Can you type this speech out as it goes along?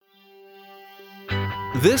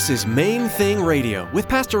This is Main Thing Radio with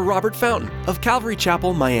Pastor Robert Fountain of Calvary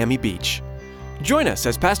Chapel, Miami Beach. Join us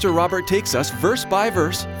as Pastor Robert takes us verse by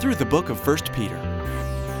verse through the book of 1 Peter.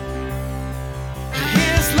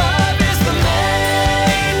 His love is the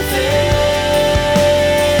main thing.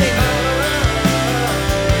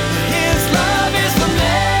 His love is the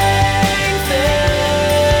main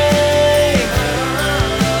thing.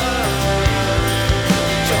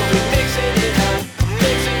 So we're mixing it up,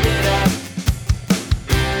 mixing it up.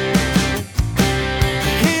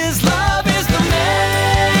 His love is the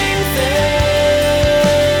main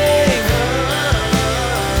thing.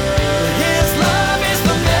 His love is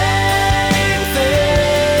the main thing.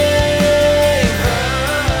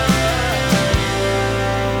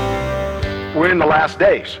 We're in the last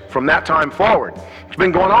days from that time forward. It's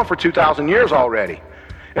been going on for 2,000 years already.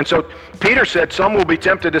 And so Peter said some will be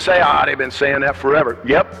tempted to say, they've been saying that forever.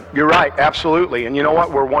 Yep, you're right, absolutely. And you know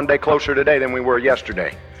what? We're one day closer today than we were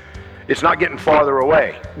yesterday. It's not getting farther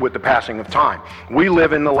away with the passing of time. We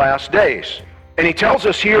live in the last days. And he tells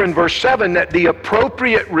us here in verse 7 that the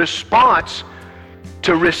appropriate response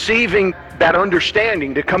to receiving that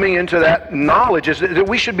understanding, to coming into that knowledge, is that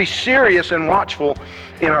we should be serious and watchful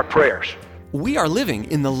in our prayers. We are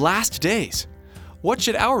living in the last days. What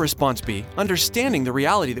should our response be, understanding the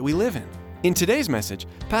reality that we live in? In today's message,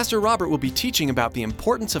 Pastor Robert will be teaching about the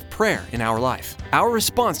importance of prayer in our life. Our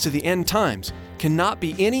response to the end times cannot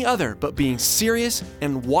be any other but being serious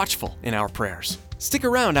and watchful in our prayers. Stick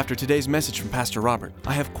around after today's message from Pastor Robert.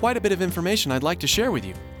 I have quite a bit of information I'd like to share with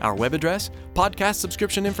you. Our web address, podcast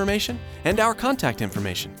subscription information, and our contact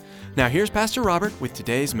information. Now here's Pastor Robert with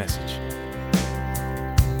today's message.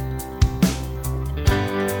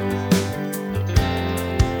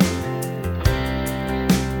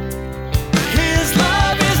 His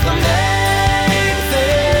love is the main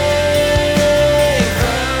thing.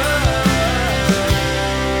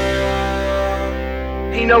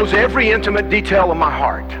 He knows every intimate detail of my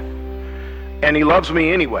heart, and he loves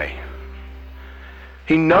me anyway.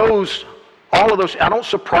 He knows all of those. I don't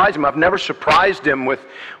surprise him. I've never surprised him with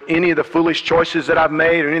any of the foolish choices that I've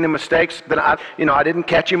made or any of the mistakes that I didn't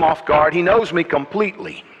catch him off guard. He knows me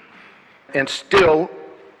completely, and still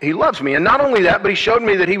he loves me. And not only that, but he showed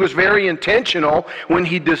me that he was very intentional when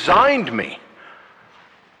he designed me.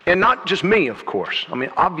 And not just me, of course. I mean,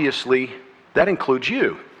 obviously, that includes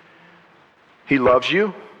you. He loves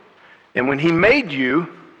you, and when he made you,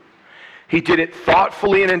 he did it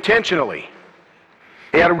thoughtfully and intentionally.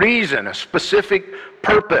 He had a reason, a specific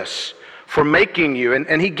purpose for making you,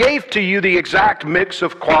 and he gave to you the exact mix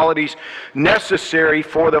of qualities necessary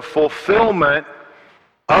for the fulfillment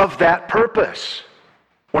of that purpose.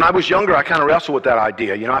 When I was younger, I kind of wrestled with that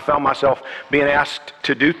idea. I found myself being asked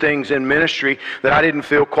to do things in ministry that I didn't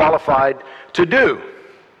feel qualified to do.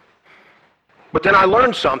 But then I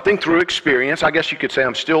learned something through experience. I guess you could say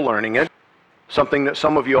I'm still learning it. Something that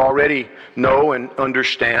some of you already know and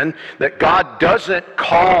understand, that God doesn't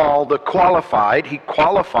call the qualified, he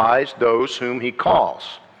qualifies those whom he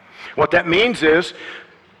calls. What that means is,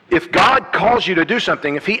 if God calls you to do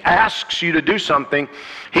something, if he asks you to do something,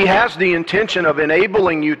 he has the intention of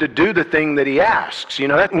enabling you to do the thing that he asks.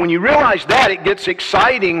 That when you realize that, it gets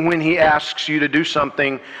exciting when he asks you to do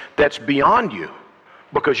something that's beyond you,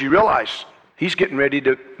 because you realize he's getting ready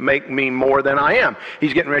to make me more than I am.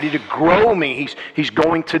 He's getting ready to grow me. He's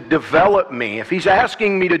going to develop me. If he's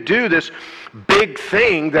asking me to do this big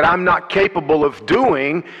thing that I'm not capable of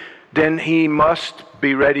doing, then he must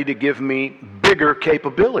be ready to give me bigger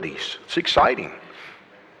capabilities. It's exciting.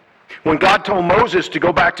 When God told Moses to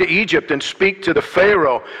go back to Egypt and speak to the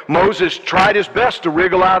Pharaoh, Moses tried his best to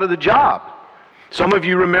wriggle out of the job. Some of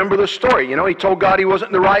you remember the story. He told God he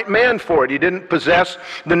wasn't the right man for it. He didn't possess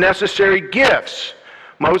the necessary gifts.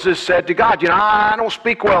 Moses said to God, I don't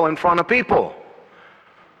speak well in front of people.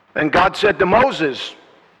 And God said to Moses,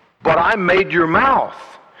 but I made your mouth.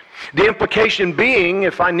 The implication being,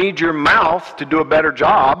 if I need your mouth to do a better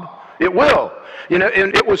job, it will. And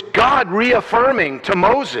it was God reaffirming to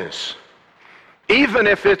Moses, even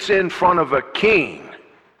if it's in front of a king,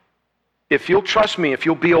 if you'll trust me, if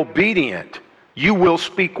you'll be obedient, you will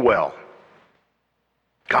speak well.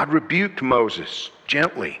 God rebuked Moses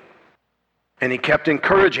gently, and he kept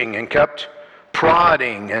encouraging and kept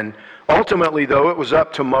prodding, and ultimately, though, it was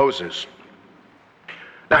up to Moses.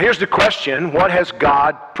 Now here's the question: what has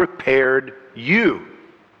God prepared you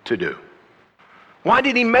to do? Why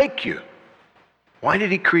did he make you? Why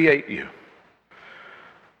did he create you?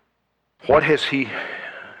 What has he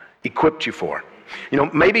equipped you for?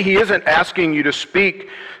 Maybe he isn't asking you to speak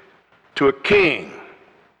to a king,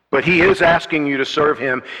 but he is asking you to serve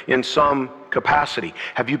him in some capacity.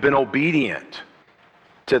 Have you been obedient?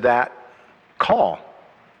 to that call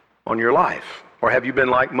on your life? Or have you been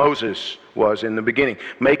like Moses was in the beginning,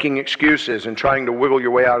 making excuses and trying to wiggle your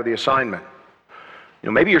way out of the assignment?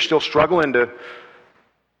 Maybe you're still struggling to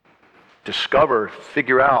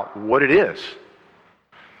figure out what it is.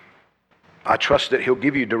 I trust that He'll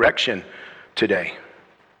give you direction today.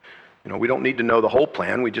 We don't need to know the whole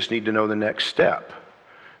plan, we just need to know the next step.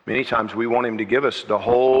 Many times we want Him to give us the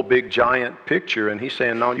whole big giant picture, and He's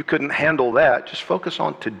saying, no, you couldn't handle that. Just focus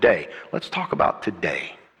on today. Let's talk about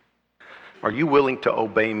today. Are you willing to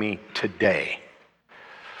obey me today?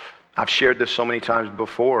 I've shared this so many times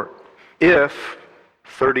before. If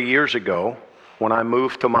 30 years ago, when I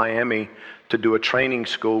moved to Miami to do a training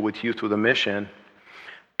school with Youth with a Mission,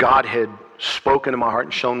 God had spoken to my heart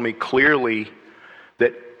and shown me clearly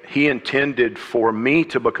that He intended for me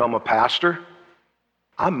to become a pastor,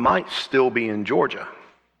 I might still be in Georgia.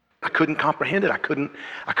 I couldn't comprehend it. I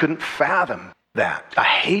couldn't fathom that. I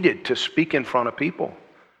hated to speak in front of people.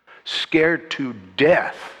 Scared to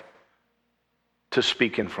death to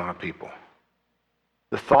speak in front of people.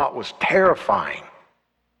 The thought was terrifying.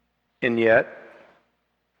 And yet,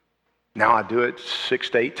 now I do it 6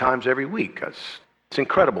 to 8 times every week. It's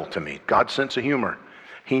incredible to me. God's sense of humor.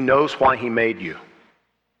 He knows why He made you.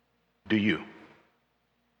 Do you?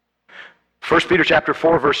 1 Peter chapter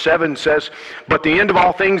 4, verse 7 says, "But the end of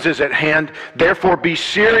all things is at hand. Therefore be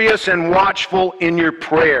serious and watchful in your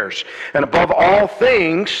prayers. And above all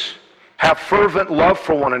things, have fervent love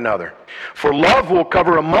for one another. For love will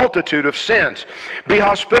cover a multitude of sins. Be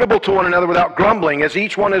hospitable to one another without grumbling. As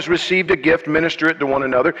each one has received a gift, minister it to one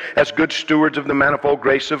another as good stewards of the manifold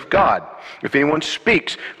grace of God. If anyone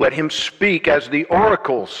speaks, let him speak as the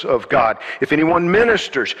oracles of God. If anyone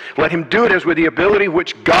ministers, let him do it as with the ability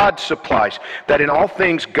which God supplies, that in all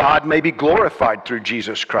things God may be glorified through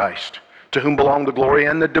Jesus Christ, to whom belong the glory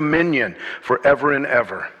and the dominion forever and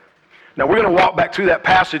ever." Now we're going to walk back through that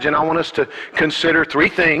passage, and I want us to consider 3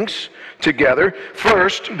 things together.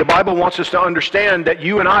 First, the Bible wants us to understand that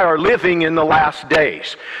you and I are living in the last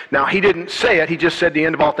days. Now, He didn't say it. He just said the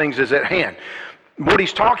end of all things is at hand. What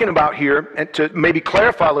He's talking about here, and to maybe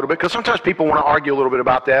clarify a little bit, because sometimes people want to argue a little bit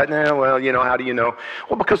about that. How do you know?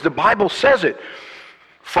 Well, because the Bible says it.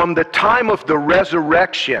 From the time of the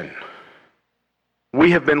resurrection,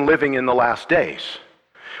 we have been living in the last days.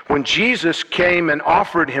 When Jesus came and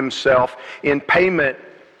offered Himself in payment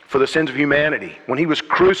for the sins of humanity, when He was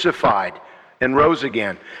crucified and rose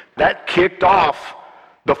again, that kicked off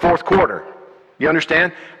the 4th quarter. You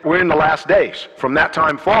understand? We're in the last days from that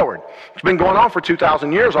time forward. It's been going on for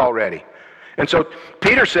 2,000 years already. And so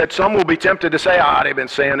Peter said some will be tempted to say, they've been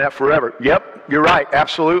saying that forever. Yep, you're right,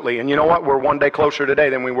 absolutely. And you know what? We're one day closer today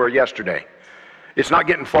than we were yesterday. It's not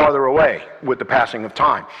getting farther away with the passing of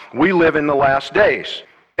time. We live in the last days.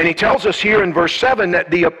 And he tells us here in verse 7 that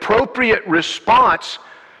the appropriate response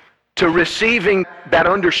to receiving that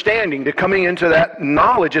understanding, to coming into that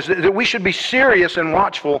knowledge, is that we should be serious and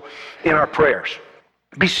watchful in our prayers.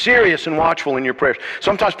 Be serious and watchful in your prayers.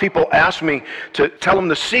 Sometimes people ask me to tell them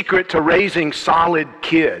the secret to raising solid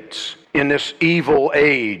kids in this evil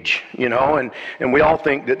age, and we all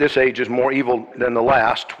think that this age is more evil than the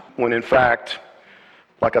last, when in fact,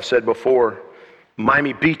 like I've said before,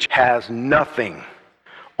 Miami Beach has nothing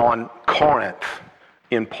on Corinth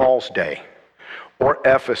in Paul's day, or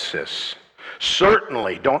Ephesus.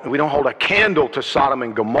 Certainly, we don't hold a candle to Sodom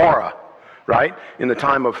and Gomorrah, right? In the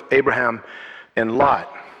time of Abraham and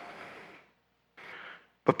Lot.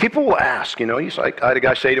 But people will ask, I had a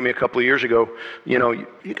guy say to me a couple of years ago, you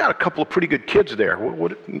got a couple of pretty good kids there.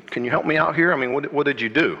 Can you help me out here? What did you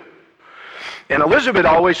do? And Elizabeth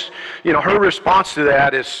always, her response to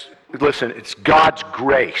that is, listen, it's God's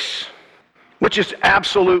grace. Which is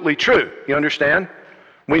absolutely true. You understand?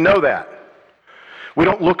 We know that. We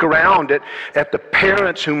don't look around at the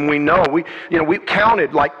parents whom we know. We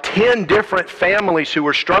counted like 10 different families who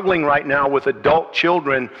are struggling right now with adult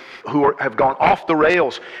children who have gone off the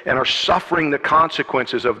rails and are suffering the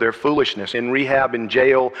consequences of their foolishness in rehab, in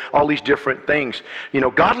jail, all these different things.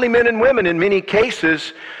 Godly men and women in many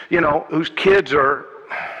cases, whose kids are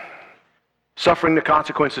suffering the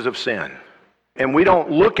consequences of sin. And we don't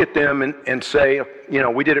look at them and say,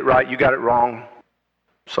 we did it right, you got it wrong.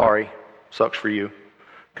 Sorry, sucks for you,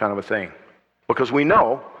 kind of a thing. Because we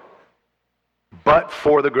know, but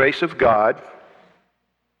for the grace of God,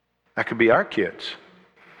 that could be our kids.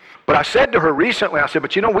 But I said to her recently,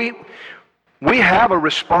 but we have a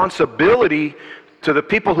responsibility to the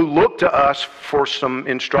people who look to us for some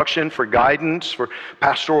instruction, for guidance, for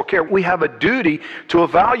pastoral care. We have a duty to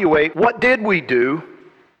evaluate, what did we do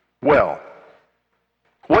well?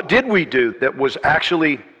 What did we do that was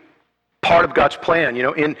actually part of God's plan,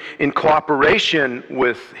 in cooperation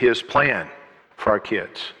with His plan for our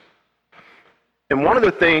kids. And one of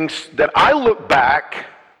the things that I look back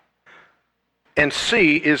and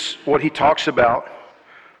see is what he talks about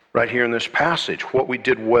right here in this passage. What we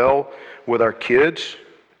did well with our kids,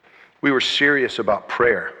 we were serious about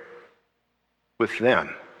prayer with them.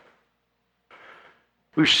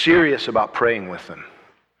 We were serious about praying with them.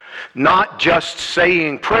 Not just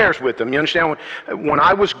saying prayers with them. You understand? When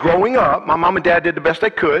I was growing up, my mom and dad did the best they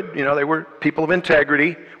could. They were people of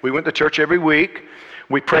integrity. We went to church every week.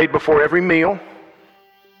 We prayed before every meal.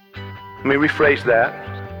 Let me rephrase that,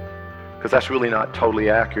 because that's really not totally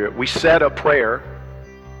accurate. We said a prayer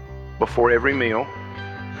before every meal.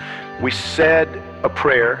 We said a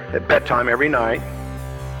prayer at bedtime every night.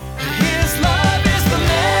 His love is the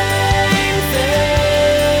main thing.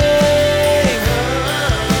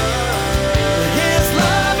 His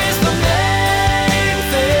love is the main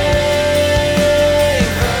thing.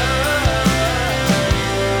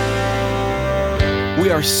 We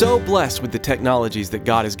are so blessed with the technologies that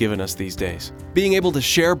God has given us these days. Being able to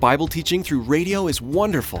share Bible teaching through radio is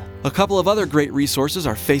wonderful. A couple of other great resources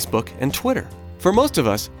are Facebook and Twitter. For most of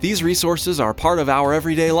us, these resources are part of our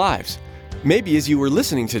everyday lives. Maybe as you were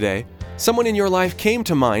listening today, someone in your life came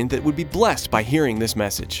to mind that would be blessed by hearing this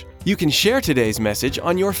message. You can share today's message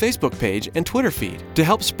on your Facebook page and Twitter feed to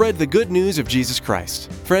help spread the good news of Jesus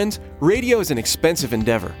Christ. Friends, radio is an expensive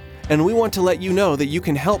endeavor, and we want to let you know that you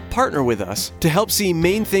can help partner with us to help see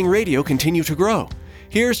Main Thing Radio continue to grow.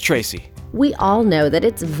 Here's Tracy. We all know that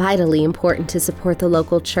it's vitally important to support the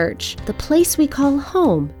local church, the place we call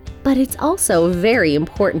home. But it's also very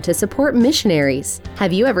important to support missionaries.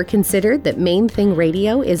 Have you ever considered that Main Thing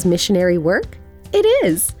Radio is missionary work? It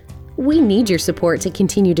is. We need your support to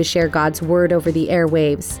continue to share God's Word over the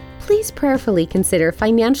airwaves. Please prayerfully consider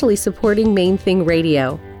financially supporting Main Thing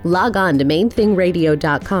Radio. Log on to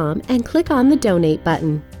mainthingradio.com and click on the donate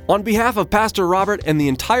button. On behalf of Pastor Robert and the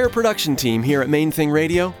entire production team here at Main Thing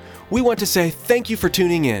Radio, we want to say thank you for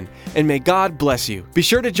tuning in, and may God bless you. Be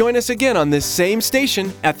sure to join us again on this same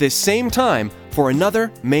station at this same time for another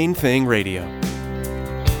Main Thing Radio.